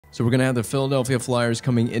So we're going to have the Philadelphia Flyers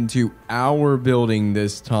coming into our building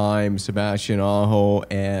this time. Sebastian Aho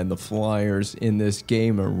and the Flyers in this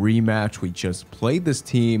game, a rematch. We just played this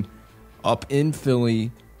team up in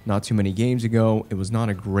Philly not too many games ago. It was not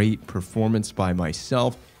a great performance by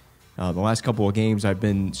myself. The last couple of games I've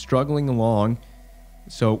been struggling along.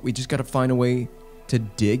 So we just got to find a way to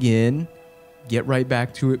dig in, get right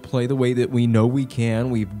back to it, play the way that we know we can.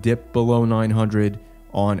 We've dipped below 900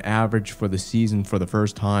 on average for the season for the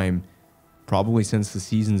first time probably since the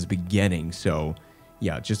season's beginning. So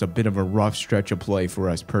yeah, just a bit of a rough stretch of play for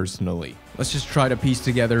us personally. Let's just try to piece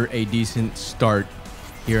together a decent start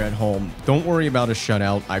here at home. Don't worry about a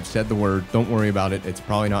shutout. I've said the word. Don't worry about it. It's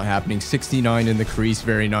probably not happening. 69 in the crease.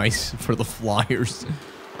 Very nice for the Flyers.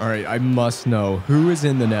 All right, I must know who is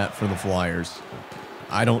in the net for the Flyers.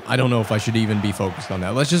 I don't know if I should even be focused on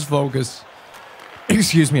that. Let's just focus.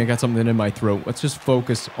 Excuse me, I got something in my throat. Let's just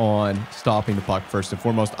focus on stopping the puck first and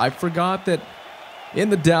foremost. I forgot that in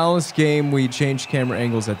the Dallas game, we changed camera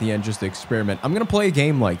angles at the end just to experiment. I'm going to play a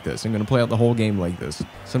game like this. I'm going to play out the whole game like this.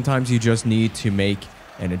 Sometimes you just need to make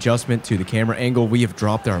an adjustment to the camera angle. We have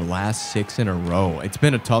dropped our last 6 in a row. It's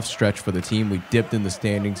been a tough stretch for the team. We dipped in the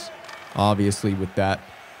standings, obviously, with that.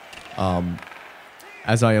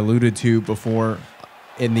 As I alluded to before,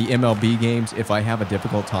 in the MLB games, if I have a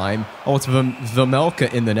difficult time... Oh, it's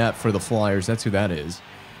Vejmelka in the net for the Flyers. That's who that is.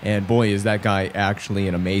 And boy, is that guy actually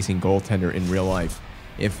an amazing goaltender in real life.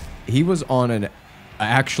 If he was on an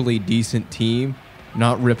actually decent team,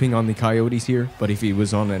 not ripping on the Coyotes here, but if he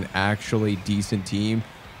was on an actually decent team,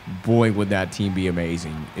 boy, would that team be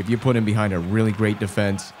amazing. If you put him behind a really great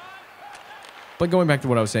defense. But going back to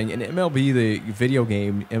what I was saying, in MLB, the video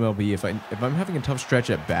game, MLB, if I'm having a tough stretch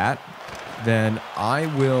at bat, then I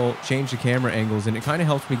will change the camera angles, and it kind of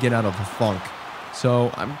helps me get out of a funk. So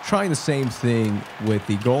I'm trying the same thing with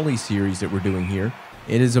the goalie series that we're doing here.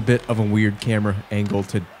 It is a bit of a weird camera angle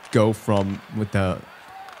to go from with the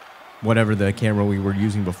whatever the camera we were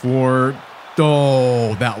using before.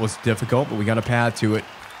 Oh, that was difficult, but we got a pad to it.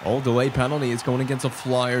 Oh, delayed penalty. It's going against the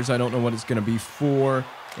Flyers. I don't know what it's going to be for.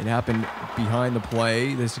 It happened behind the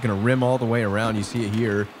play. This is going to rim all the way around. You see it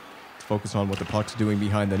here. Let's focus on what the puck's doing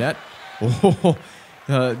behind the net. Oh,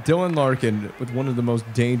 Dylan Larkin with one of the most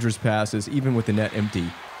dangerous passes, even with the net empty.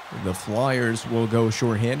 The Flyers will go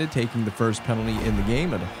shorthanded, taking the first penalty in the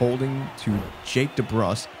game and holding to Jake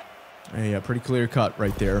DeBrusk. A pretty clear cut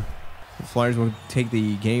right there. The Flyers will take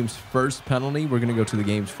the game's first penalty. We're going to go to the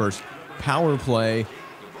game's first power play.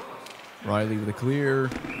 Riley with a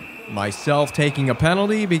clear. Myself taking a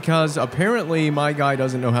penalty because apparently my guy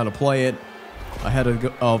doesn't know how to play it ahead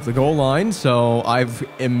of the goal line, so I've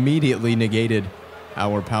immediately negated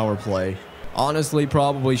our power play. Honestly,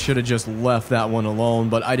 probably should have just left that one alone,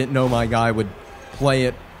 but I didn't know my guy would play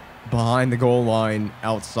it behind the goal line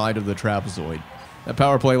outside of the trapezoid. That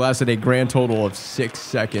power play lasted a grand total of 6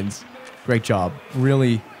 seconds. Great job.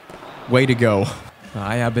 Really, way to go.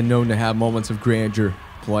 I have been known to have moments of grandeur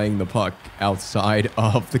playing the puck outside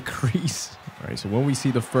of the crease. All right, so when we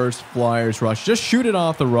see the first Flyers rush, just shoot it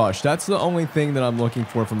off the rush. That's the only thing that I'm looking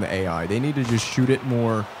for from the AI. They need to just shoot it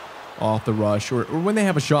more off the rush or when they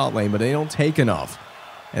have a shot lane, but they don't take enough.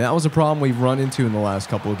 And that was a problem we've run into in the last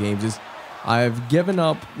couple of games is I've given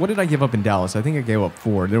up. What did I give up in Dallas? I think I gave up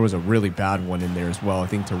 4. There was a really bad one in there as well. I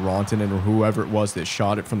think to Rontanen or whoever it was that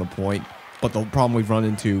shot it from the point. But the problem we've run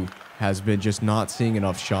into has been just not seeing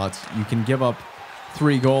enough shots. You can give up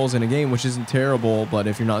 3 goals in a game, which isn't terrible, but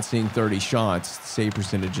if you're not seeing 30 shots, the save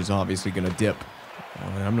percentage is obviously going to dip.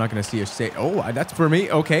 I'm not going to see a save. Oh, that's for me.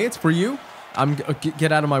 Okay, it's for you.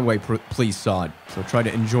 Get out of my way, please, Sod. So try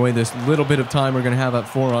to enjoy this little bit of time we're going to have at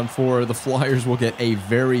 4-on-4. The Flyers will get a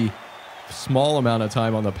very small amount of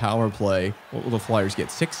time on the power play. What will the Flyers get?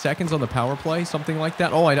 6 seconds on the power play? Something like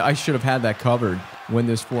that? Oh, I should have had that covered when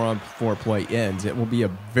this 4-on-4 play ends. It will be a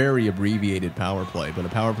very abbreviated power play, but a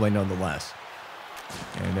power play nonetheless.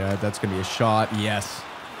 And that's going to be a shot. Yes.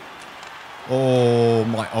 Oh,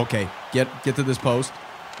 my. Okay. Get to this post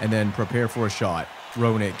and then prepare for a shot.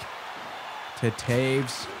 Roenick to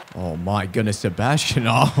Taves. Oh, my goodness. Sebastian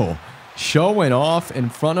Aho showing off in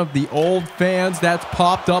front of the old fans. That's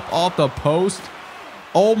popped up off the post.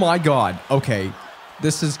 Oh, my God. Okay.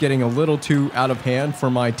 This is getting a little too out of hand for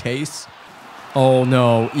my tastes. Oh,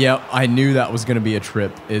 no. Yeah, I knew that was going to be a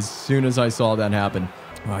trip as soon as I saw that happen.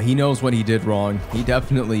 He knows what he did wrong. He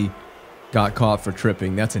definitely got caught for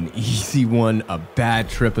tripping. That's an easy one. A bad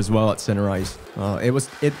trip as well at center ice. It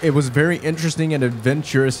was very interesting and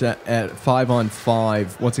adventurous at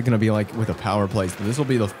 5-on-5. What's it going to be like with a power play? So this will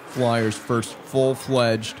be the Flyers' first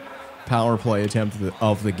full-fledged power play attempt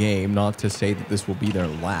of the game. Not to say that this will be their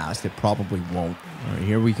last. It probably won't. All right,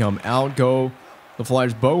 here we come. Out go the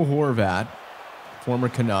Flyers. Bo Horvat, former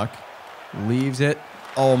Canuck, leaves it.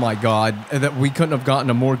 Oh, my God. That we couldn't have gotten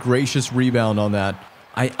a more gracious rebound on that.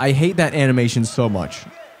 I hate that animation so much.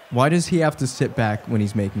 Why does he have to sit back when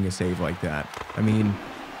he's making a save like that? I mean,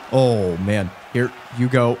 oh, man. Here you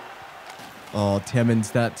go. Oh,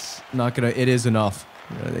 Timmins, that's not going to... It is enough.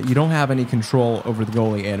 You don't have any control over the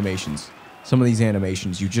goalie animations. Some of these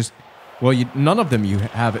animations, you just... Well, none of them you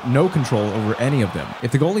have no control over any of them.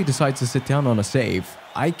 If the goalie decides to sit down on a save,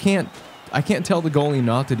 I can't tell the goalie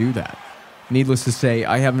not to do that. Needless to say,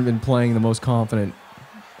 I haven't been playing the most confident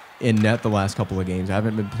in net the last couple of games. I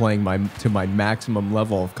haven't been playing to my maximum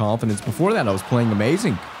level of confidence. Before that, I was playing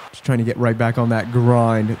amazing. Just trying to get right back on that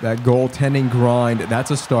grind, that goaltending grind.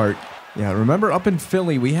 That's a start. Yeah, remember up in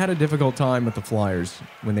Philly, we had a difficult time with the Flyers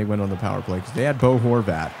when they went on the power play because they had Bo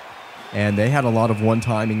Horvat, and they had a lot of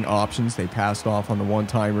one-timing options. They passed off on the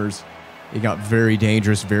one-timers. It got very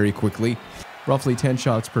dangerous very quickly. Roughly 10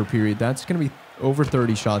 shots per period. That's going to be over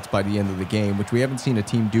 30 shots by the end of the game, which we haven't seen a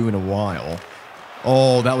team do in a while.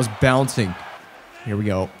 Oh, that was bouncing. Here we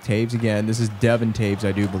go. Taves again. This is Devin Taves,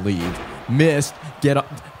 I do believe. Missed. Get up.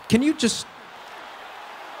 Can you just...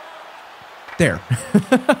 There.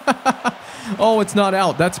 Oh, it's not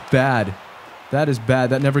out. That's bad. That is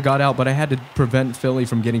bad. That never got out, but I had to prevent Philly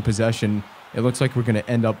from getting possession. It looks like we're going to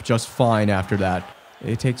end up just fine after that.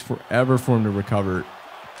 It takes forever for him to recover.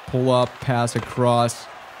 Pull up, pass across,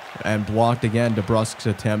 and blocked again. DeBrusk's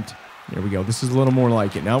attempt. There we go. This is a little more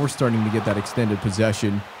like it. Now we're starting to get that extended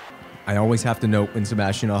possession. I always have to note when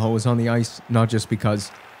Sebastian Aho is on the ice, not just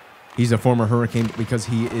because he's a former Hurricane, but because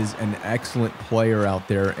he is an excellent player out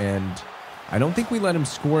there. And I don't think we let him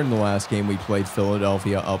score in the last game we played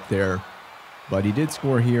Philadelphia up there, but he did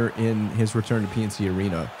score here in his return to PNC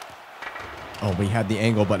Arena. Oh, we had the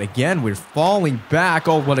angle, but again, we're falling back.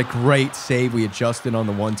 Oh, what a great save. We adjusted on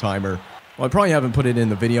the one-timer. Well, I probably haven't put it in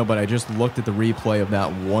the video, but I just looked at the replay of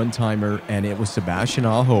that one-timer, and it was Sebastian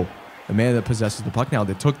Aho, the man that possesses the puck now,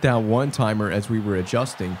 that took that one-timer as we were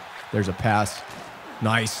adjusting. There's a pass.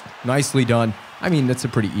 Nice. Nicely done. I mean, that's a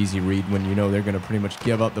pretty easy read when you know they're going to pretty much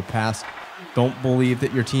give up the pass. Don't believe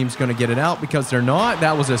that your team's going to get it out because they're not.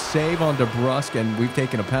 That was a save on DeBrusk, and we've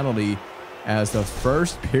taken a penalty as the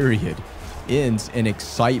first period ends in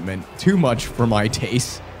excitement. Too much for my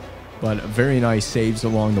taste, but very nice saves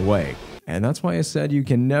along the way. And that's why I said you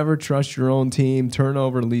can never trust your own team.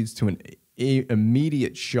 Turnover leads to an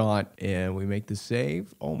immediate shot, and we make the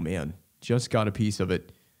save. Oh, man, just got a piece of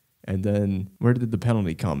it. And then where did the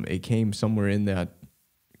penalty come? It came somewhere in that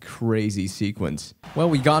crazy sequence. Well,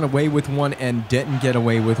 we got away with one and didn't get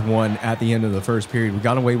away with one at the end of the first period. We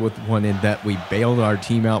got away with one in that we bailed our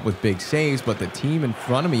team out with big saves, but the team in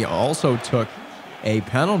front of me also took a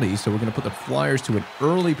penalty, so we're going to put the Flyers to an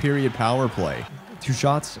early period power play. 2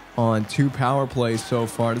 shots on 2 power plays so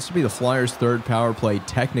far. This will be the Flyers' 3rd power play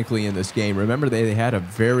technically in this game. Remember, they had a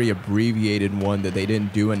very abbreviated one that they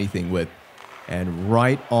didn't do anything with. And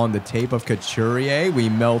right on the tape of Couturier, we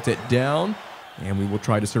melt it down, and we will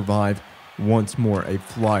try to survive once more. A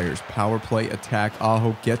Flyers power play attack.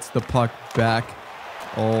 Aho gets the puck back.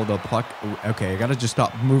 Oh, the puck. Okay, I got to just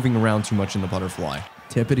stop moving around too much in the butterfly.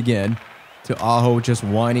 Tip it again to Aho, just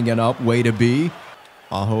winding it up. Way to be.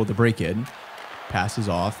 Aho, the break-in. Passes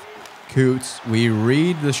off. Coots, we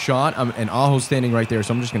read the shot, and Aho's standing right there,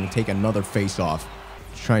 so I'm just going to take another face-off.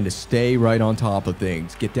 Just trying to stay right on top of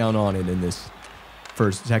things. Get down on it in this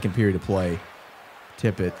second period of play.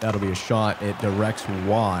 Tip it. That'll be a shot. It directs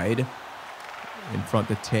wide. In front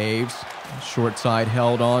to Taves. Short side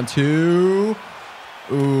held on to.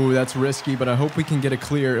 Ooh, that's risky, but I hope we can get it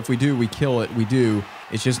clear. If we do, we kill it. We do.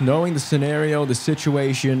 It's just knowing the scenario, the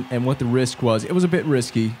situation, and what the risk was. It was a bit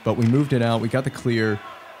risky, but we moved it out. We got the clear,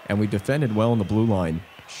 and we defended well on the blue line.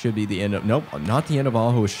 Should be the end of... Nope, not the end of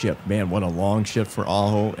Aho's shift. Man, what a long shift for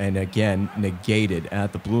Aho. And again, negated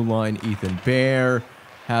at the blue line. Ethan Bear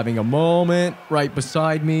having a moment right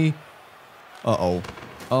beside me. Uh-oh.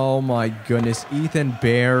 Oh, my goodness. Ethan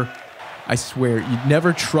Bear. I swear, you'd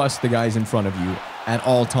never trust the guys in front of you at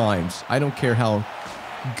all times. I don't care how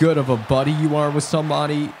good of a buddy you are with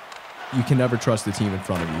somebody. You can never trust the team in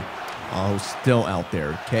front of you. Oh, still out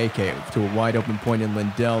there. KK to a wide open point in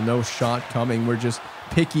Lindell. No shot coming. We're just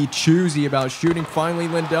picky, choosy about shooting. Finally,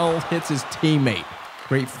 Lindell hits his teammate.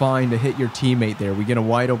 Great find to hit your teammate there. We get a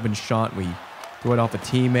wide open shot. We throw it off a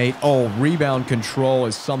teammate. Oh, rebound control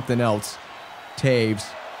is something else. Taves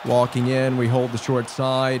walking in. We hold the short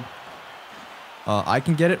side. I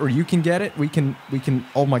can get it, or you can get it. We can.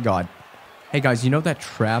 Oh my God. Hey guys, you know that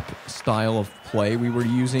trap style of play we were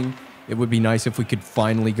using? It would be nice if we could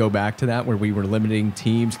finally go back to that, where we were limiting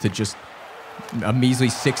teams to just A measly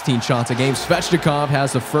 16 shots a game. Svechnikov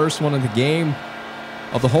has the first one of the game,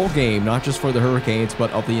 of the whole game, not just for the Hurricanes,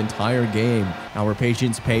 but of the entire game. Our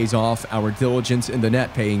patience pays off, our diligence in the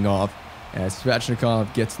net paying off, as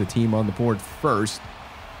Svechnikov gets the team on the board first,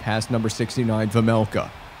 past number 69, Vejmelka.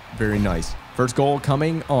 Very nice. First goal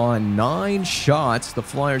coming on 9 shots. The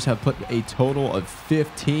Flyers have put a total of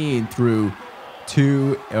 15 through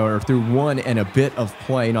one and a bit of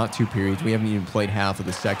play, not 2 periods. We haven't even played half of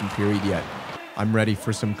the second period yet. I'm ready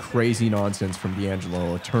for some crazy nonsense from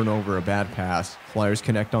D'Angelo. A turnover, a bad pass. Flyers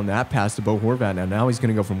connect on that pass to Bo Horvat. Now he's going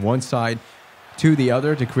to go from one side to the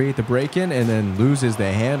other to create the break-in, and then loses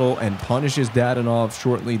the handle and punishes Dadonov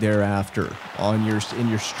shortly thereafter in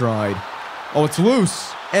your stride. Oh, it's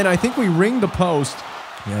loose, and I think we ring the post.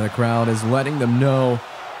 Yeah, the crowd is letting them know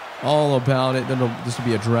all about it. This will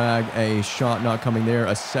be a drag, a shot not coming there,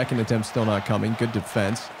 a second attempt still not coming. Good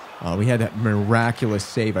defense. We had that miraculous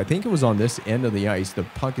save. I think it was on this end of the ice. The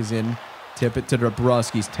puck is in. Tip it to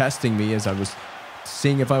DeBrusk. He's testing me as I was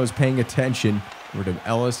seeing if I was paying attention. Over to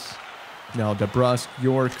Ellis. Now DeBrusk,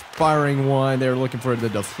 York firing one. They're looking for the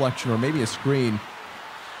deflection or maybe a screen.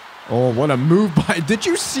 Oh, what a move by... Did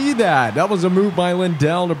you see that? That was a move by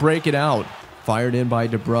Lindell to break it out. Fired in by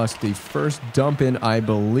DeBrusk. The first dump in, I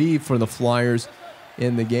believe, for the Flyers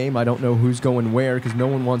in the game. I don't know who's going where because no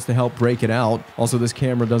one wants to help break it out. Also, this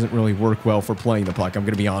camera doesn't really work well for playing the puck. I'm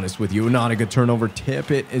going to be honest with you. Not a good turnover.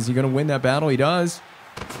 Tip it. Is he going to win that battle? He does.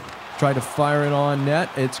 Try to fire it on net.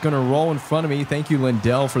 It's going to roll in front of me. Thank you,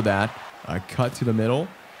 Lindell, for that. A cut to the middle.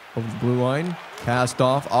 Over the blue line. Passed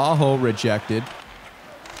off. Aho rejected.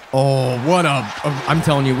 Oh, what a... I'm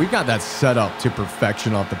telling you, we got that set up to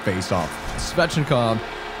perfection off the faceoff. Svechnikov,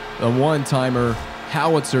 the one-timer,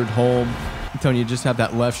 howitzered home. I'm telling you, just have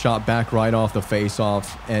that left shot back right off the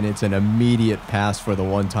faceoff, and it's an immediate pass for the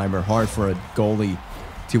one-timer. Hard for a goalie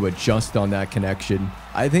to adjust on that connection.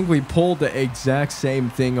 I think we pulled the exact same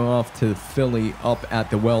thing off to Philly up at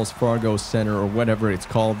the Wells Fargo Center, or whatever it's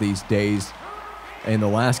called these days. In the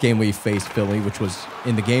last game we faced Philly, which was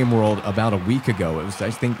in the game world about a week ago. It was,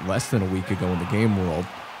 I think, less than a week ago in the game world.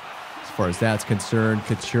 As far as that's concerned,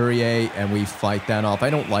 Couturier, and we fight that off.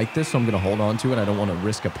 I don't like this, so I'm going to hold on to it. I don't want to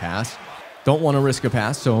risk a pass. Don't want to risk a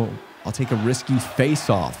pass, so I'll take a risky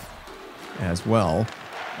face-off as well.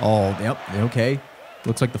 Oh, yep, okay.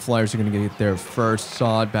 Looks like the Flyers are going to get there first.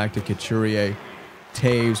 Sod back to Couturier.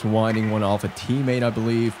 Taves winding one off a teammate, I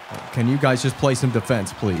believe. Can you guys just play some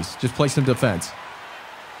defense, please? Just play some defense.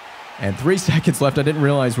 And 3 seconds left. I didn't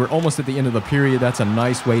realize we're almost at the end of the period. That's a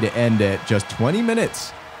nice way to end it. Just 20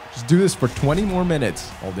 minutes. Just do this for 20 more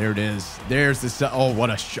minutes. Oh, there it is. There's the... Oh, what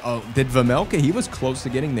a... Oh, did Vejmelka? He was close to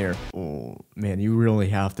getting there. Oh, man, you really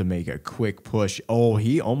have to make a quick push. Oh,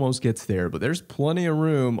 he almost gets there, but there's plenty of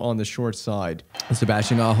room on the short side.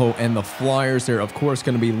 Sebastian Aho and the Flyers, they're, of course,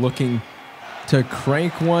 going to be looking to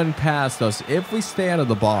crank one past us. If we stay out of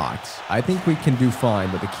the box, I think we can do fine,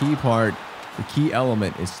 but the key part... The key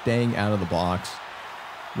element is staying out of the box,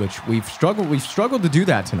 which we've struggled to do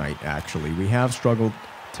that tonight, actually. We have struggled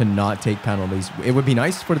to not take penalties. It would be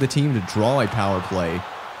nice for the team to draw a power play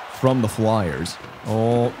from the Flyers.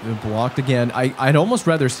 Oh, blocked again. I'd almost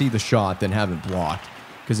rather see the shot than have it blocked,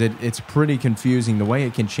 because it's pretty confusing the way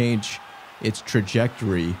it can change its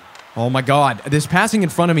trajectory. Oh my God, this passing in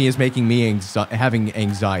front of me is making me having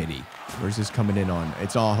anxiety. Where's this coming in on?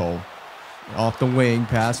 It's Aho. Off the wing,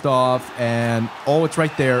 passed off, and oh, it's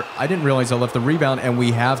right there. I didn't realize I left the rebound, and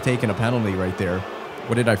we have taken a penalty right there.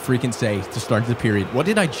 What did I freaking say to start the period? What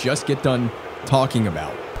did I just get done talking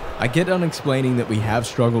about? I get done explaining that we have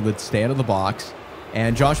struggled to stay out of the box,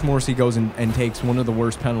 and Josh Morrissey goes and takes one of the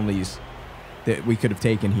worst penalties that we could have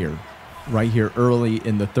taken here. Right here early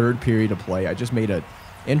in the third period of play. I just made an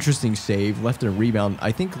interesting save, left a rebound.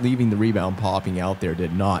 I think leaving the rebound popping out there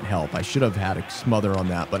did not help. I should have had a smother on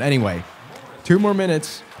that, but anyway... 2 more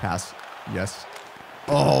minutes. Pass. Yes.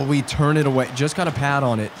 Oh, we turn it away. Just got a pad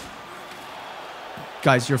on it.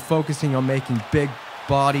 Guys, you're focusing on making big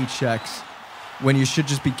body checks when you should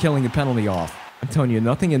just be killing the penalty off. I'm telling you,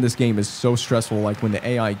 nothing in this game is so stressful like when the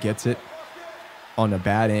AI gets it on a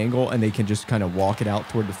bad angle and they can just kind of walk it out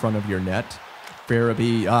toward the front of your net.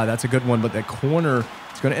 Farabee, that's a good one, but the corner,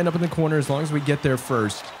 it's going to end up in the corner as long as we get there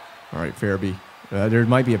first. All right, Farabee. There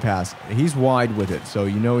might be a pass. He's wide with it, so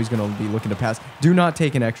you know he's going to be looking to pass. Do not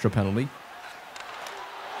take an extra penalty.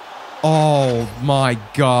 Oh, my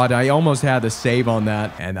God. I almost had the save on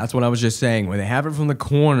that. And that's what I was just saying. When they have it from the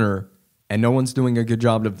corner and no one's doing a good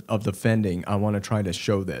job of defending, I want to try to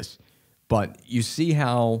show this. But you see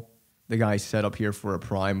how the guy's set up here for a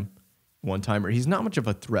prime one-timer. He's not much of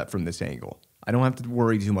a threat from this angle. I don't have to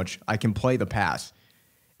worry too much. I can play the pass.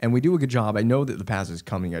 And we do a good job. I know that the pass is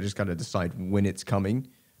coming. I just got to decide when it's coming,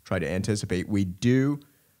 try to anticipate. We do.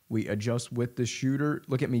 We adjust with the shooter.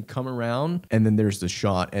 Look at me come around, and then there's the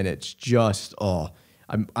shot, and it's just, oh.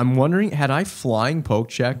 I'm wondering, had I flying poke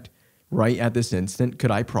checked right at this instant,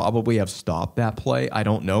 could I probably have stopped that play? I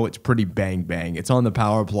don't know. It's pretty bang bang. It's on the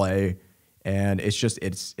power play, and it's just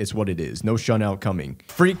it's what it is. No shutout coming.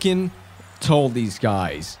 Freaking told these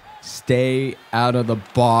guys, stay out of the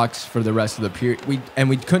box for the rest of the period.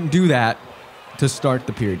 We couldn't do that to start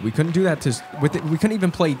the period. We couldn't do that we couldn't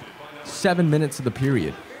even play 7 minutes of the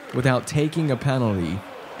period without taking a penalty,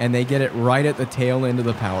 and they get it right at the tail end of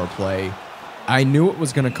the power play. I knew it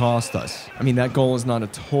was going to cost us. I mean, that goal is not a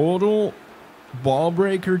total ball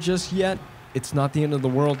breaker just yet. It's not the end of the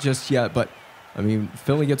world just yet, but I mean,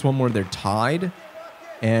 Philly gets one more. They're tied,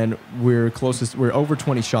 and we're over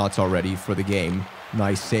 20 shots already for the game.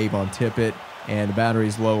 Nice save on Tippett, and the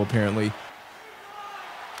battery's low apparently.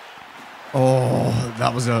 Oh,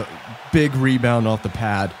 that was a big rebound off the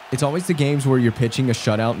pad. It's always the games where you're pitching a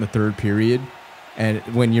shutout in the third period, and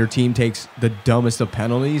when your team takes the dumbest of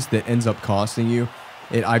penalties that ends up costing you.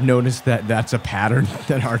 I've noticed that that's a pattern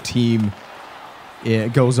that our team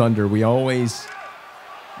goes under. We always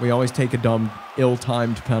take a dumb,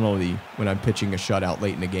 ill-timed penalty when I'm pitching a shutout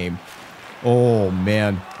late in the game. Oh,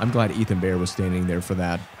 man. I'm glad Ethan Bear was standing there for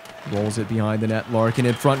that. Rolls it behind the net. Larkin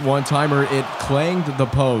in front one-timer. It clanged the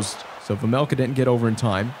post. So Vejmelka didn't get over in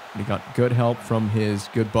time. He got good help from his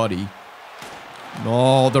good buddy.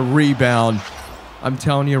 Oh, the rebound. I'm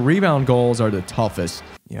telling you, rebound goals are the toughest.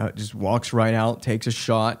 Yeah, it just walks right out, takes a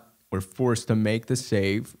shot. We're forced to make the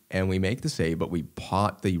save, and we make the save, but we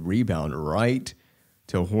pot the rebound right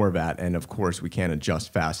to Horvat. And, of course, we can't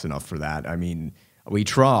adjust fast enough for that. I mean, we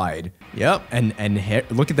tried. Yep,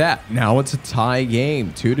 and look at that. Now it's a tie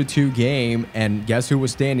game, 2-2 game, and guess who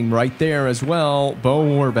was standing right there as well? Bo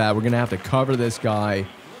Horvat. We're going to have to cover this guy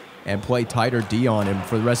and play tighter D on him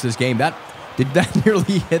for the rest of this game. Did that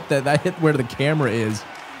nearly hit that? That hit where the camera is.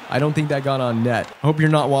 I don't think that got on net. I hope you're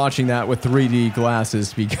not watching that with 3D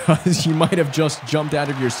glasses because you might have just jumped out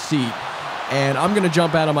of your seat. And I'm going to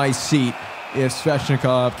jump out of my seat if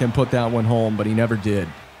Svechnikov can put that one home, but he never did.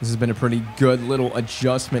 This has been a pretty good little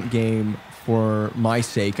adjustment game for my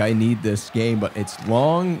sake. I need this game, but it's a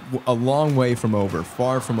long way from over,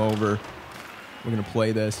 far from over. We're going to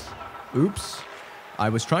play this. Oops. I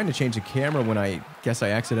was trying to change the camera when I guess I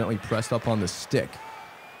accidentally pressed up on the stick.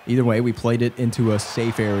 Either way, we played it into a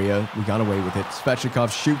safe area. We got away with it.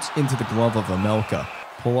 Svechnikov shoots into the glove of Vejmelka.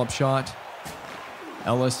 Pull-up shot.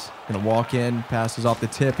 Ellis going to walk in, passes off the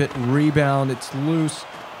Tippett. Rebound, it's loose.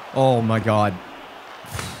 Oh, my God.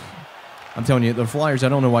 I'm telling you, the Flyers, I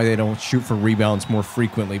don't know why they don't shoot for rebounds more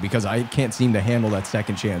frequently because I can't seem to handle that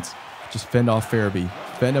second chance. Just fend off Farabee.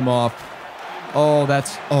 Fend him off. Oh,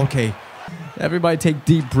 that's okay. Everybody take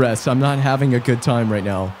deep breaths. I'm not having a good time right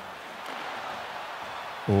now.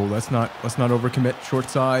 Oh, let's not overcommit. Short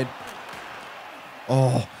side.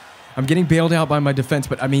 Oh, I'm getting bailed out by my defense,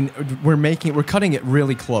 but I mean, we're cutting it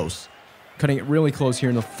really close. Cutting it really close here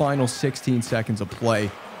in the final 16 seconds of play.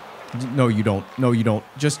 No, you don't. No, you don't.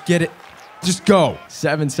 Just get it. Just go.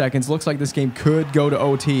 7 seconds. Looks like this game could go to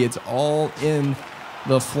OT. It's all in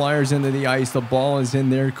the Flyers into the ice. The ball is in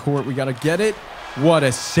their court. We got to get it. What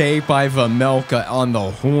a save by Vejmelka on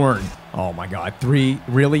the horn. Oh, my God.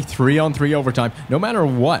 3-on-3 overtime. No matter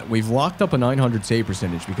what, we've locked up a 900 save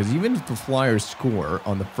percentage because even if the Flyers score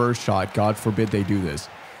on the first shot, God forbid they do this,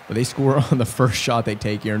 but they score on the first shot they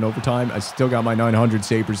take here in overtime, I still got my 900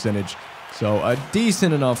 save percentage. So a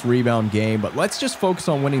decent enough rebound game, but let's just focus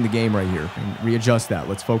on winning the game right here and readjust that.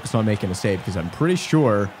 Let's focus on making a save because I'm pretty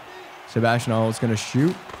sure Sebastian Aho is going to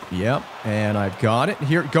shoot. Yep, and I've got it.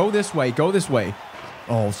 Here, go this way, go this way.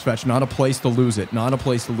 Oh, Svech, not a place to lose it. Not a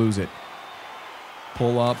place to lose it.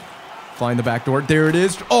 Pull up, find the back door. There it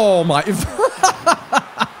is. Oh, my.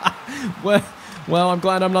 Well, I'm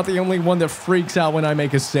glad I'm not the only one that freaks out when I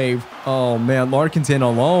make a save. Oh, man, Larkin's in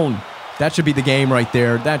alone. That should be the game right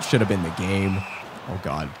there. That should have been the game. Oh,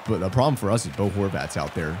 God. But the problem for us is Bo Horvat's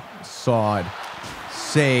out there. Sawed.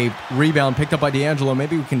 Saved. Rebound picked up by D'Angelo.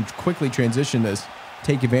 Maybe we can quickly transition this.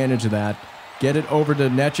 Take advantage of that. Get it over to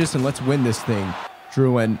Netchis, and let's win this thing.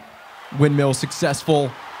 Drouin. Windmill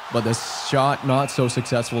successful, but the shot not so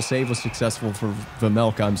successful. Save was successful for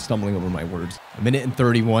Vejmelka. I'm stumbling over my words.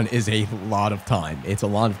 1:31 is a lot of time. It's a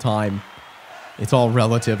lot of time. It's all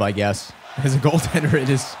relative, I guess. As a goaltender, it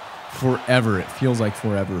is forever. It feels like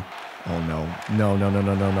forever. Oh, no. No,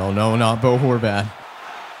 not Bo Horvat.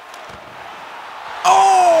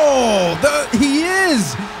 Oh, he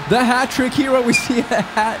is the hat trick hero. We see a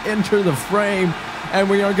hat enter the frame. And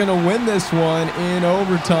we are going to win this one in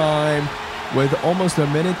overtime with almost a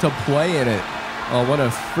minute to play in it. Oh, what a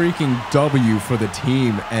freaking W for the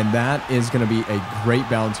team. And that is going to be a great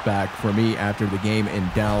bounce back for me after the game in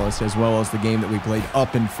Dallas, as well as the game that we played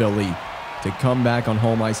up in Philly, to come back on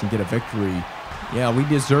home ice and get a victory. Yeah, we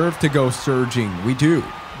deserve to go surging. We do.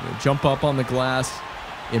 Jump up on the glass,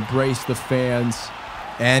 embrace the fans,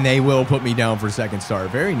 and they will put me down for second star.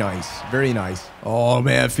 Very nice. Very nice. Oh,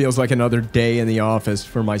 man, it feels like another day in the office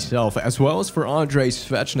for myself, as well as for Andrei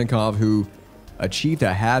Svechnikov, who achieved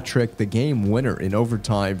a hat trick, the game winner in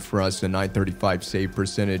overtime for us, a .935 save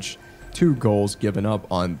percentage, 2 goals given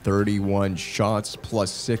up on 31 shots,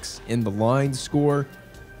 +6 in the line score.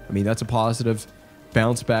 I mean, that's a positive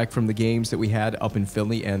bounce back from the games that we had up in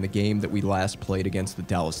Philly and the game that we last played against the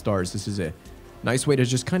Dallas Stars. This is a nice way to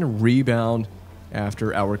just kind of rebound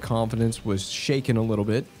after our confidence was shaken a little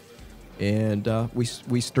bit, and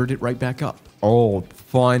we stirred it right back up. Oh,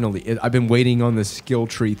 finally. I've been waiting on the skill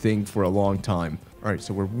tree thing for a long time. All right,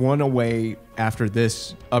 so we're 1 away after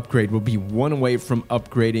this upgrade. We'll be 1 away from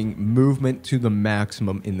upgrading movement to the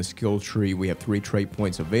maximum in the skill tree. We have 3 trait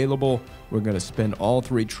points available. We're going to spend all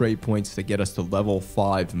 3 trait points to get us to level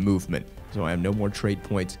 5 movement. So I have no more trait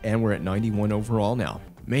points, and we're at 91 overall now.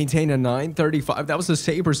 Maintain a .935. That was the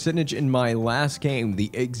save percentage in my last game,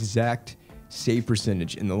 the exact save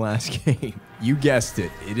percentage in the last game. You guessed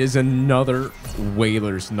it. It is another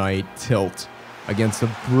Whalers night tilt against the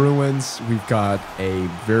Bruins. We've got a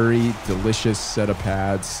very delicious set of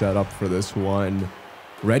pads set up for this one.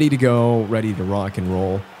 Ready to go, ready to rock and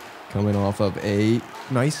roll. Coming off of a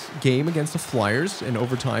nice game against the Flyers, an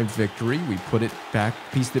overtime victory. We put it back,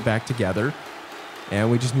 pieced it back together. And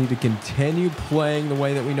we just need to continue playing the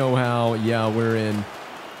way that we know how. Yeah, we're in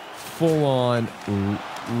full-on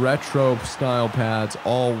retro style pads,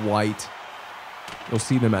 all white. You'll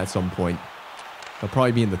see them at some point. They'll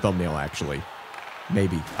probably be in the thumbnail, actually.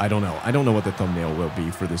 Maybe. I don't know. I don't know what the thumbnail will be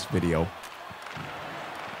for this video.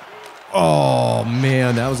 Oh,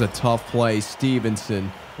 man, that was a tough play. Stevenson,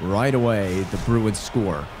 right away, the Bruins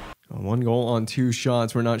score. 1 goal on 2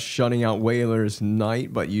 shots. We're not shutting out Whalers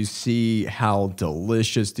night, but you see how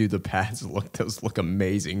delicious do the pads look. Those look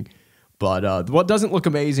amazing. But what doesn't look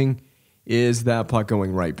amazing is that puck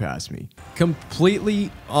going right past me.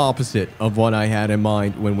 Completely opposite of what I had in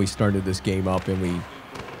mind when we started this game up and we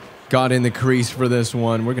got in the crease for this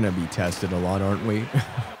one. We're going to be tested a lot, aren't we?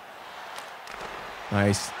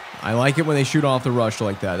 Nice. I like it when they shoot off the rush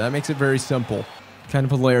like that. That makes it very simple. Kind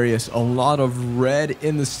of hilarious. A lot of red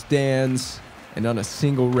in the stands and not a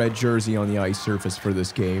single red jersey on the ice surface for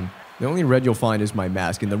this game. The only red you'll find is my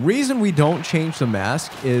mask. And the reason we don't change the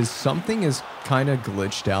mask is something is kind of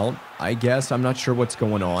glitched out, I guess. I'm not sure what's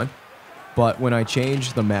going on. But when I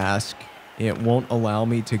change the mask, it won't allow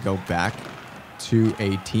me to go back to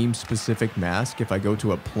a team-specific mask. If I go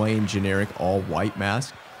to a plain, generic, all-white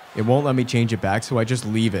mask, it won't let me change it back, so I just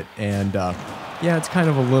leave it. And, yeah, it's kind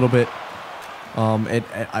of a little bit...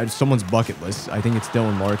 someone's bucket list. I think it's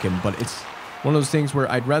Dylan Larkin, but it's one of those things where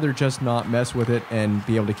I'd rather just not mess with it and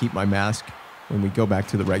be able to keep my mask when we go back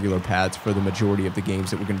to the regular pads for the majority of the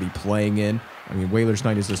games that we're going to be playing in. I mean, Whalers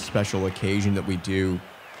Night is a special occasion that we do,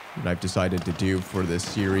 that I've decided to do for this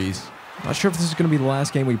series. Not sure if this is going to be the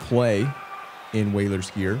last game we play in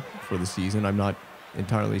Whalers gear for the season. I'm not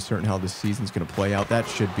entirely certain how this season's going to play out. That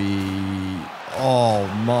should be... Oh,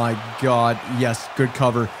 my God. Yes, good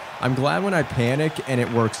cover. I'm glad when I panic and it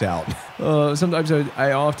works out. Sometimes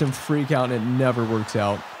I often freak out and it never works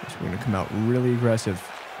out. So we're going to come out really aggressive.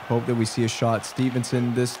 Hope that we see a shot.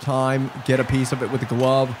 Stevenson this time. Get a piece of it with the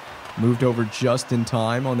glove. Moved over just in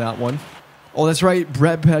time on that one. Oh, that's right.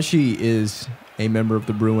 Brett Pesce is a member of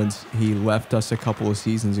the Bruins. He left us a couple of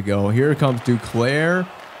seasons ago. Here comes Duclair.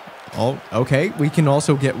 Oh, okay. We can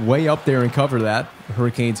also get way up there and cover that. The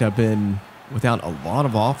Hurricanes have been... without a lot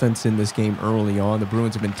of offense in this game early on. The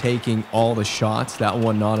Bruins have been taking all the shots. That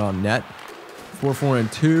one not on net.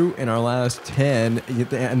 4-4-2 in our last 10.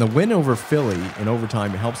 And the win over Philly in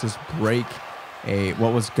overtime helps us break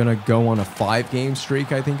what was going to go on a 5-game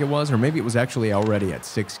streak, I think it was. Or maybe it was actually already at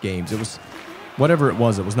 6 games. It was, whatever it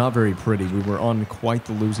was not very pretty. We were on quite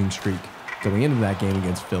the losing streak going into that game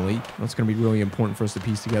against Philly. That's going to be really important for us to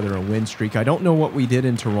piece together a win streak. I don't know what we did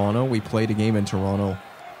in Toronto. We played a game in Toronto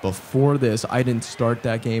before this. I didn't start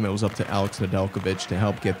that game. It was up to Alex Nedeljkovic to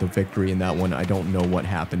help get the victory in that one. I don't know what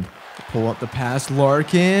happened. Pull up the pass,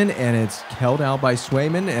 Larkin, and it's held out by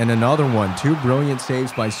Swayman, and another one. 2 brilliant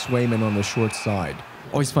saves by Swayman on the short side.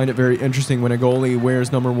 Always find it very interesting when a goalie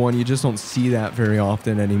wears number 1. You just don't see that very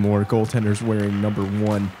often anymore. Goaltenders wearing number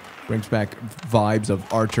 1 brings back vibes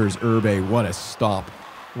of Arturs Urbe. What a stop.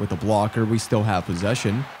 with a blocker. We still have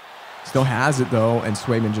possession. Still has it, though, and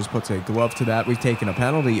Swayman just puts a glove to that. We've taken a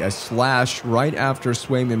penalty, a slash, right after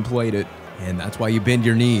Swayman played it. And that's why you bend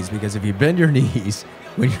your knees, because if you bend your knees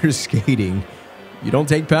when you're skating, you don't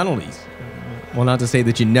take penalties. Well, not to say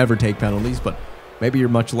that you never take penalties, but maybe you're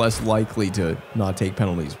much less likely to not take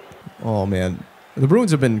penalties. Oh, man. The Bruins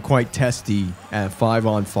have been quite testy at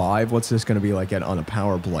 5-on-5. What's this going to be like on a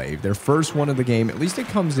power play? Their first one of the game, at least it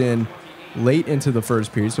comes in late into the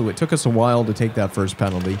first period, so it took us a while to take that first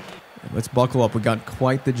penalty. Let's buckle up. We got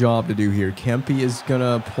quite the job to do here. Kempe is going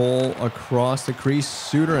to pull across the crease.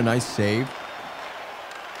 Suter, a nice save.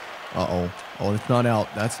 Uh-oh. Oh, it's not out.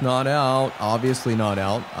 That's not out. Obviously not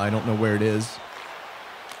out. I don't know where it is.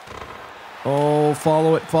 Oh,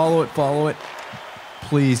 follow it, follow it, follow it.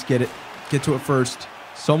 Please get it. Get to it first.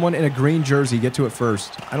 Someone in a green jersey, get to it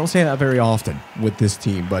first. I don't say that very often with this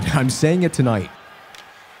team, but I'm saying it tonight.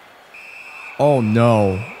 Oh,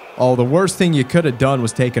 no. Oh, the worst thing you could have done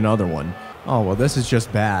was take another one. Oh, well, this is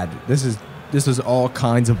just bad. This is all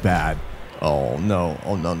kinds of bad. Oh, no.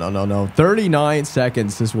 Oh, no, no, no, no. 39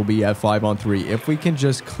 seconds. This will be at 5-on-3. If we can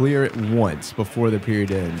just clear it once before the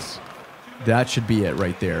period ends, that should be it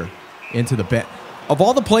right there. Into the bench. Of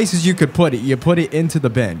all the places you could put it, you put it into the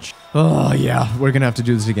bench. Oh, yeah. We're going to have to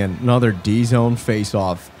do this again. Another D-zone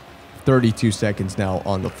face-off. 32 seconds now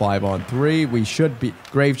on the 5-on-3. We should be...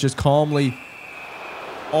 Graves just calmly...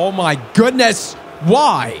 Oh my goodness!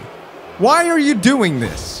 Why? Why are you doing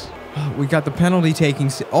this? We got the penalty taking...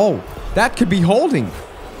 Oh, that could be holding.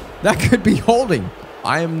 That could be holding.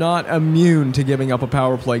 I am not immune to giving up a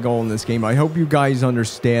power play goal in this game. I hope you guys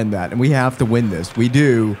understand that. And we have to win this. We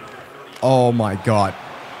do. Oh my God.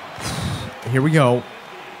 Here we go.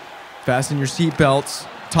 Fasten your seatbelts.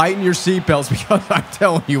 Tighten your seatbelts because I'm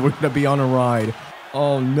telling you, we're going to be on a ride.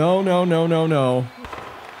 Oh, no, no, no, no, no.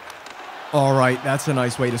 All right, that's a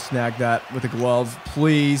nice way to snag that with a glove.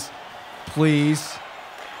 Please, please.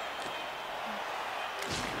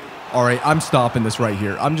 All right, I'm stopping this right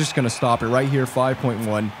here. I'm just going to stop it right here,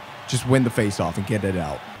 5.1. Just win the face-off and get it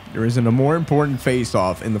out. There isn't a more important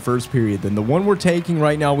face-off in the first period than the one we're taking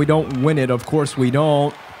right now. We don't win it. Of course we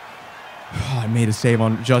don't. I made a save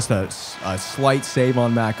on, just a slight save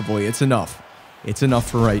on McAvoy. It's enough. It's enough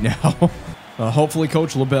for right now. Hopefully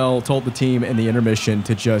Coach LaBelle told the team in the intermission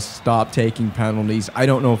to just stop taking penalties. I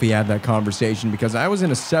don't know if he had that conversation because I was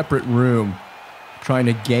in a separate room trying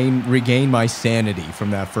to regain my sanity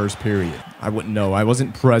from that first period. I wouldn't know. I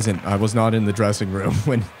wasn't present. I was not in the dressing room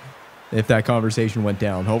if that conversation went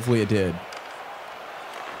down. Hopefully it did.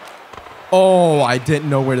 Oh, I didn't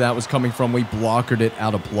know where that was coming from. We blockered it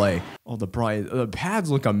out of play. Oh, the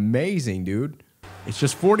pads look amazing, dude. It's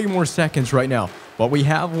just 40 more seconds right now. But we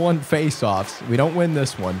have won face-offs. We don't win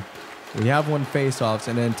this one. We have won face-offs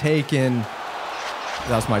and then taken...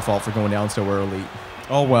 That's my fault for going down so early.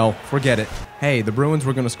 Oh, well, forget it. Hey, the Bruins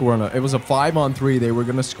were going to score on it. It was a 5-on-3. They were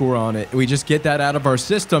going to score on it. We just get that out of our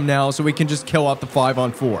system now so we can just kill out the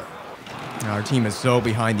 5-on-4. Our team is so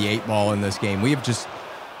behind the 8-ball in this game. We have just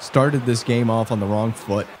started this game off on the wrong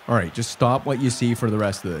foot. All right, just stop what you see for the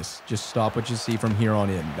rest of this. Just stop what you see from here on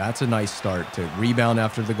in. That's a nice start to rebound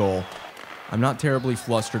after the goal. I'm not terribly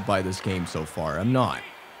flustered by this game so far. I'm not.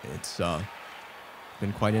 It's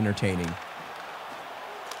been quite entertaining.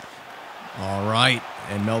 All right,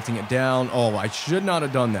 and melting it down. Oh, I should not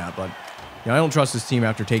have done that, but I don't trust this team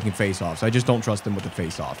after taking face-offs. I just don't trust them with the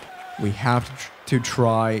face-off. We have to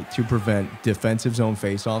try to prevent defensive zone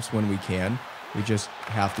face-offs when we can. We just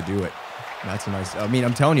have to do it. That's a nice... I mean,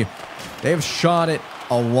 I'm telling you, they have shot it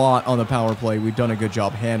a lot on the power play. We've done a good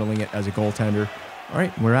job handling it as a goaltender. All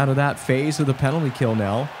right, we're out of that phase of the penalty kill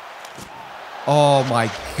now. Oh, my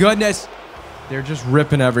goodness. They're just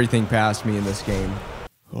ripping everything past me in this game.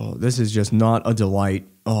 Oh, this is just not a delight.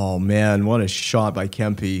 Oh, man, what a shot by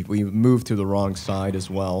Kempe. We moved to the wrong side as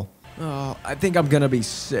well. Oh, I think I'm going to be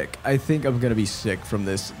sick. I think I'm going to be sick from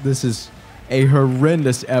this. This is a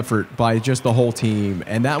horrendous effort by just the whole team.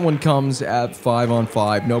 And that one comes at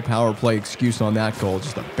 5-on-5. No power play excuse on that goal.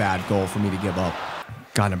 Just a bad goal for me to give up.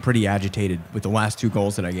 God, I'm pretty agitated with the last two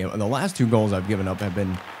goals that I gave. And the last two goals I've given up have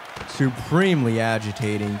been supremely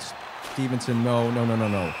agitating. Stevenson, no,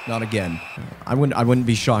 not again. I wouldn't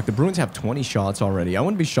be shocked. The Bruins have 20 shots already. I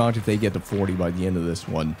wouldn't be shocked if they get to 40 by the end of this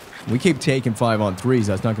one. We keep taking 5-on-3s.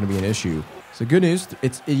 That's not going to be an issue. So good news.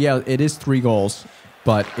 It is 3 goals,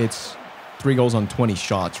 but it's 3 goals on 20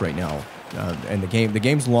 shots right now. And the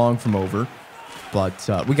game's long from over, but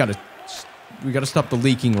we got to stop the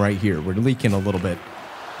leaking right here. We're leaking a little bit.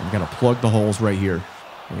 I'm gonna plug the holes right here.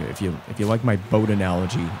 If you like my boat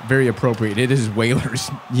analogy, very appropriate. It is whalers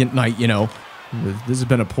night, you know. This has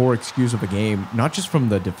been a poor excuse of a game, not just from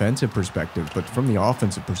the defensive perspective, but from the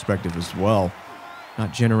offensive perspective as well.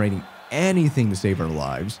 Not generating anything to save our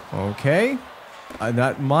lives. Okay.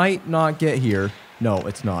 That might not get here. No,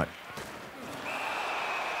 it's not.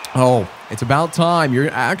 Oh, it's about time. You're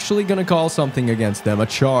actually going to call something against them, a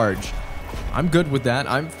charge. I'm good with that.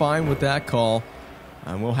 I'm fine with that call.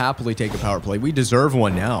 And we'll happily take a power play. We deserve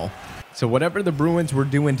one now. So whatever the Bruins were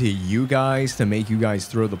doing to you guys to make you guys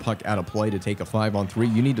throw the puck out of play to take a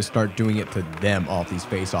 5-on-3, you need to start doing it to them off these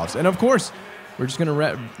faceoffs. And of course, we're just going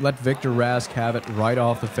to let Victor Rask have it right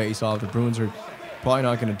off the faceoff. The Bruins are probably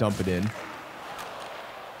not going to dump it in.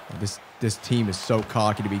 This team is so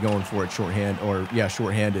cocky to be going for it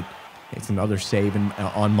shorthanded. It's another save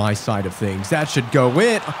on my side of things. That should go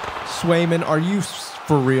in. Swayman, are you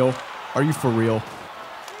for real? Are you for real?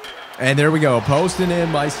 And there we go. Posted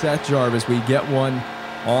in by Seth Jarvis. We get one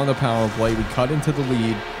on the power play. We cut into the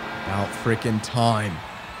lead. About freaking time.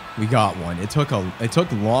 We got one. It took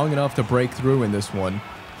long enough to break through in this one.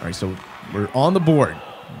 All right, so we're on the board.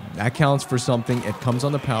 That counts for something. It comes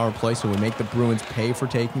on the power play, so we make the Bruins pay for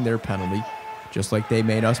taking their penalty, just like they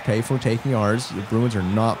made us pay for taking ours. The Bruins are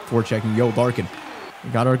not forechecking. Yo, Larkin, we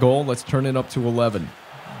got our goal. Let's turn it up to 11.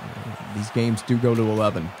 These games do go to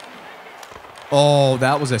 11. Oh,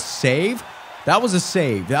 that was a save? That was a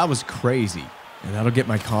save. That was crazy. And that'll get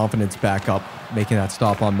my confidence back up, making that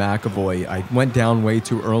stop on McAvoy. I went down way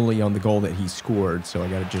too early on the goal that he scored, so I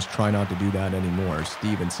got to just try not to do that anymore.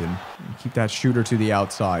 Stevenson, keep that shooter to the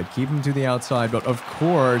outside. Keep him to the outside, but of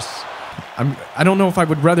course, I don't know if I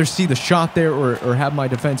would rather see the shot there or have my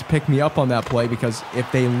defense pick me up on that play, because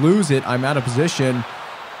if they lose it, I'm out of position.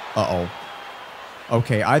 Uh-oh.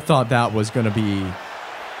 Okay, I thought that was going to be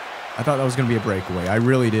a breakaway. I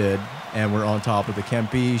really did. And we're on top of the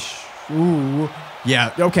Kempe. Ooh.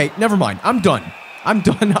 Yeah, okay, never mind. I'm done.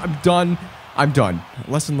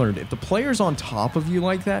 Lesson learned. If the player's on top of you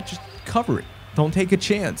like that, just cover it. Don't take a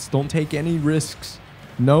chance. Don't take any risks.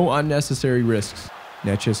 No unnecessary risks.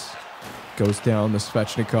 Necas goes down to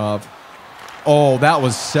Svechnikov. Oh, that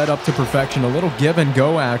was set up to perfection. A little give and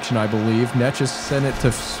go action, I believe. Necas sent it to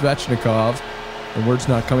Svechnikov. The word's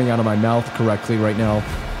not coming out of my mouth correctly right now.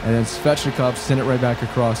 And then Svechnikov sent it right back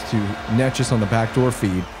across to Necas on the backdoor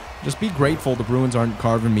feed. Just be grateful the Bruins aren't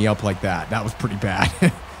carving me up like that. That was pretty bad.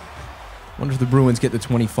 Wonder if the Bruins get the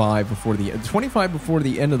 25 before the 25 before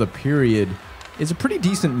the end of the period is a pretty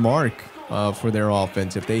decent mark for their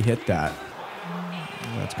offense if they hit that.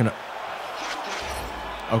 That's gonna.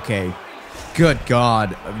 Okay. Good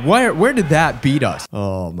God. Where did that beat us?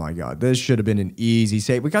 Oh my God. This should have been an easy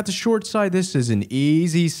save. We got the short side. This is an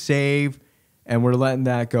easy save. And we're letting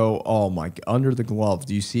that go, oh my, under the glove.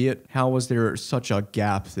 Do you see it? How was there such a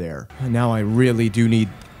gap there? And now I really do need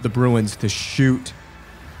the Bruins to shoot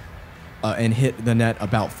and hit the net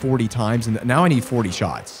about 40 times. And now I need 40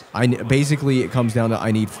 shots. Basically, it comes down to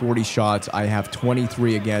I need 40 shots. I have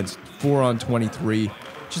 23 against, 4 on 23.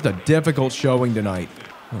 Just a difficult showing tonight.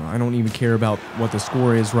 I don't even care about what the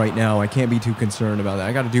score is right now. I can't be too concerned about that.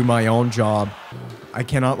 I got to do my own job. I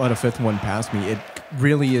cannot let a fifth one pass me. It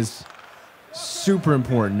really is super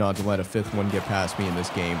important not to let a fifth one get past me in this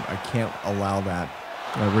game. I can't allow that.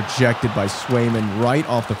 Rejected by Swayman right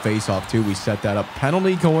off the faceoff too. We set that up.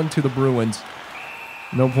 Penalty going to the Bruins.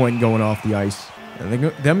 No point in going off the ice. And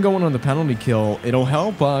them going on the penalty kill, it'll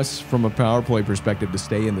help us from a power play perspective to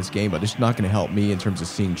stay in this game, but it's not going to help me in terms of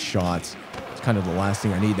seeing shots. It's kind of the last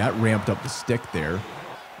thing I need. That ramped up the stick there.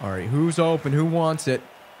 All right, who's open? Who wants it?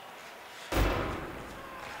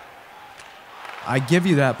 I give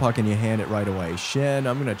you that puck and you hand it right away. Shen,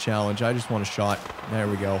 I'm going to challenge. I just want a shot. There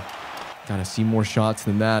we go. Got to see more shots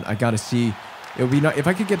than that. I got to see. It would be nice if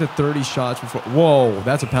I could get to 30 shots before. Whoa,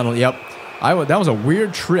 that's a penalty. Yep. That was a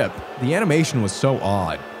weird trip. The animation was so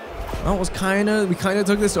odd. Well, it was we kind of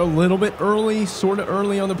took this a little bit early, sort of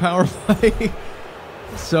early on the power play.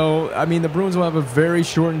 So, I mean, the Bruins will have a very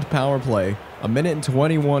shortened power play.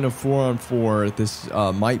 1:21 of 4-on-4. This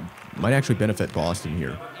might actually benefit Boston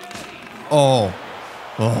here. Oh.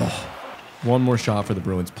 One more shot for the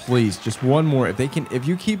Bruins, please. Just one more. If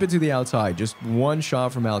you keep it to the outside, just one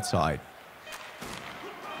shot from outside.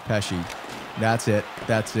 Pesci. That's it.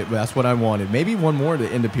 That's it. That's what I wanted. Maybe one more to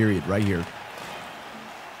end the period right here.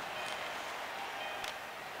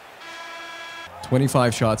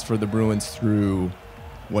 25 shots for the Bruins through,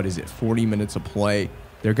 40 minutes of play.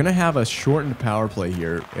 They're going to have a shortened power play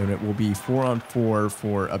here, and it will be 4-on-4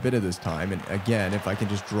 for a bit of this time. And again, if I can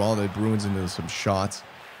just draw the Bruins into some shots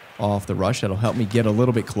off the rush, that'll help me get a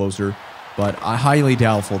little bit closer. But I highly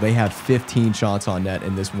doubtful. They had 15 shots on net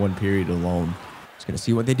in this one period alone. Just going to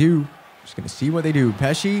see what they do.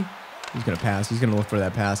 Pesci. He's going to pass. He's going to look for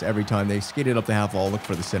that pass every time. They skate it up the half wall, look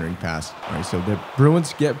for the centering pass. All right, so the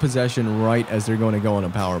Bruins get possession right as they're going to go on a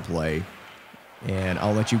power play. And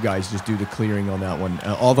I'll let you guys just do the clearing on that one.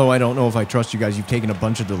 Although I don't know if I trust you guys. You've taken a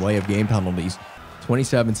bunch of delay of game penalties.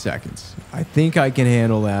 27 seconds. I think I can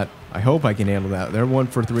handle that. I hope I can handle that. They're 1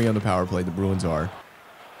 for 3 on the power play. The Bruins are.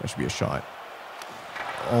 That should be a shot.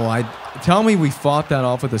 Oh, tell me we fought that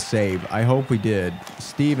off with a save. I hope we did.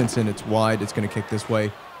 Stevenson, it's wide. It's going to kick this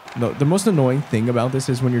way. No, the most annoying thing about this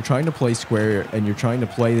is when you're trying to play square and you're trying to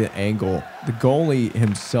play the angle, the goalie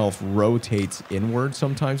himself rotates inward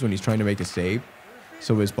sometimes when he's trying to make a save.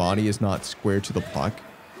 So his body is not square to the puck.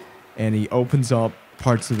 And he opens up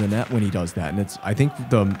parts of the net when he does that. And it's, I think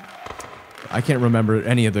I can't remember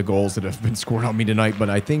any of the goals that have been scored on me tonight, but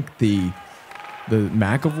I think the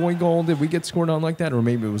McAvoy goal, did we get scored on like that? Or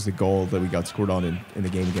maybe it was the goal that we got scored on in the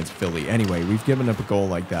game against Philly. Anyway, we've given up a goal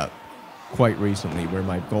like that quite recently where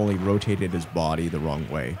my goalie rotated his body the wrong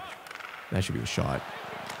way. That should be a shot.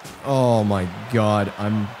 Oh my God.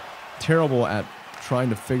 I'm terrible at trying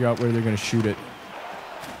to figure out where they're going to shoot it.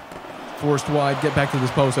 Forced wide. Get back to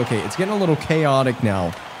this post. Okay, it's getting a little chaotic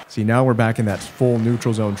now. See, now we're back in that full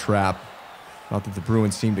neutral zone trap. Not that the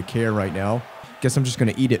Bruins seem to care right now. Guess I'm just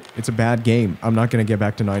going to eat it. It's a bad game. I'm not going to get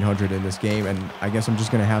back to 900 in this game, and I guess I'm just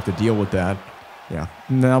going to have to deal with that. Yeah,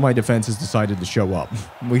 now my defense has decided to show up.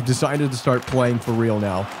 We've decided to start playing for real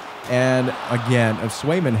now. And again,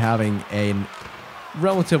 Swayman having a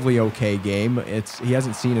relatively okay game. He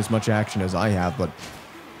hasn't seen as much action as I have, but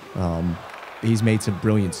he's made some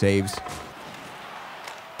brilliant saves.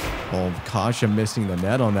 Oh, Kasha missing the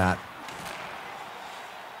net on that.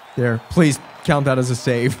 There, please count that as a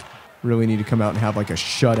save. Really need to come out and have like a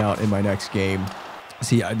shutout in my next game.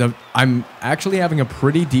 See, I'm actually having a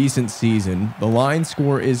pretty decent season. The line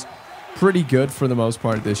score is pretty good for the most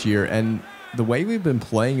part this year. And the way we've been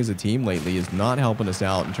playing as a team lately is not helping us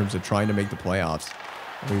out in terms of trying to make the playoffs.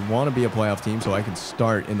 We want to be a playoff team so I can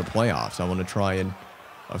start in the playoffs. I want to try and,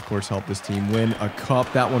 of course, help this team win a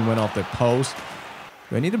cup. That one went off the post.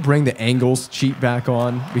 Do I need to bring the angles cheat back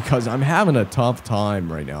on? Because I'm having a tough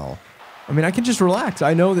time right now. I mean, I can just relax.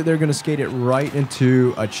 I know that they're going to skate it right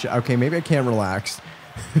into a... Okay, maybe I can't relax.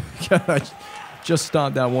 Just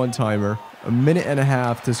stop that one-timer. A minute and a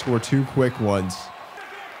half to score 2 quick ones.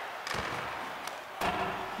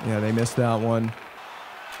 Yeah, they missed that one.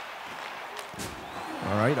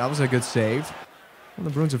 All right, that was a good save. Well,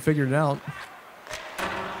 the Bruins have figured it out.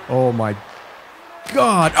 Oh, my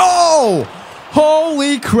God. Oh!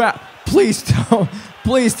 Holy crap. Please tell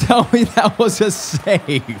me that was a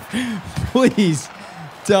save. Please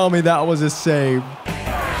tell me that was a save.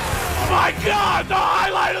 Oh my God, the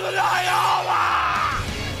highlight of the night. Oh,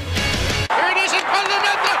 here it is in front of the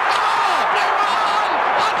net. Oh, LeBron,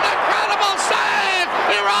 what an incredible save.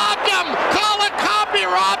 He robbed him. Call a cop. He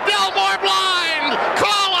robbed Elmore blind.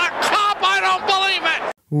 Call a cop. I don't believe it.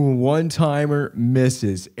 Ooh, one-timer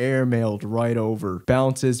misses. Airmailed right over.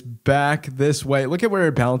 Bounces back this way. Look at where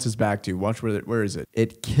it bounces back to. Watch where is it?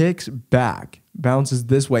 It kicks back. Bounces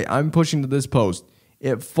this way. I'm pushing to this post.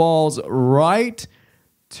 It falls right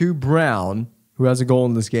to Brown, who has a goal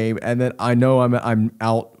in this game. And then I know I'm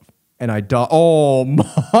out and I die. Oh,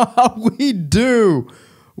 we do.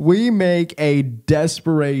 We make a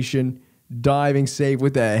desperation diving save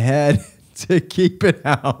with the head to keep it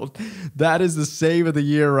out. That is the save of the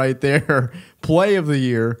year right there. Play of the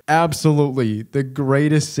year. Absolutely the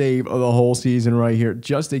greatest save of the whole season right here.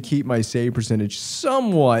 Just to keep my save percentage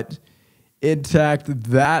somewhat intact.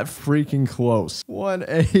 That freaking close. What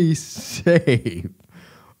a save.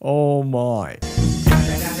 Oh my.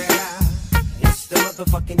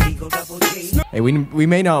 Hey, we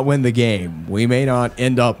may not win the game. We may not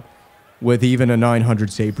end up with even a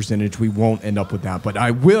 900 save percentage. We won't end up with that. But I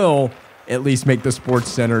will at least make the Sports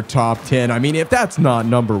Center top 10. I mean, if that's not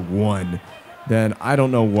number 1, then I don't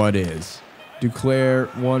know what is. Duclair,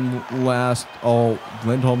 one last. Oh,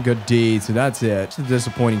 Lindholm, good D. So that's it. It's a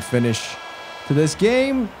disappointing finish to this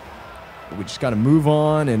game. We just got to move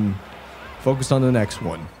on and focus on the next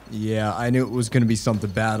one. Yeah, I knew it was going to be something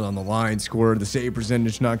bad on the line score. The save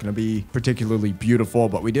percentage not going to be particularly beautiful,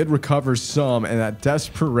 but we did recover some, and that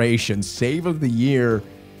desperation save of the year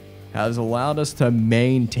has allowed us to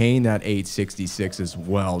maintain that 866 as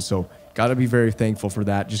well. So got to be very thankful for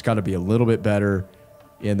that. Just got to be a little bit better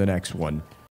in the next one.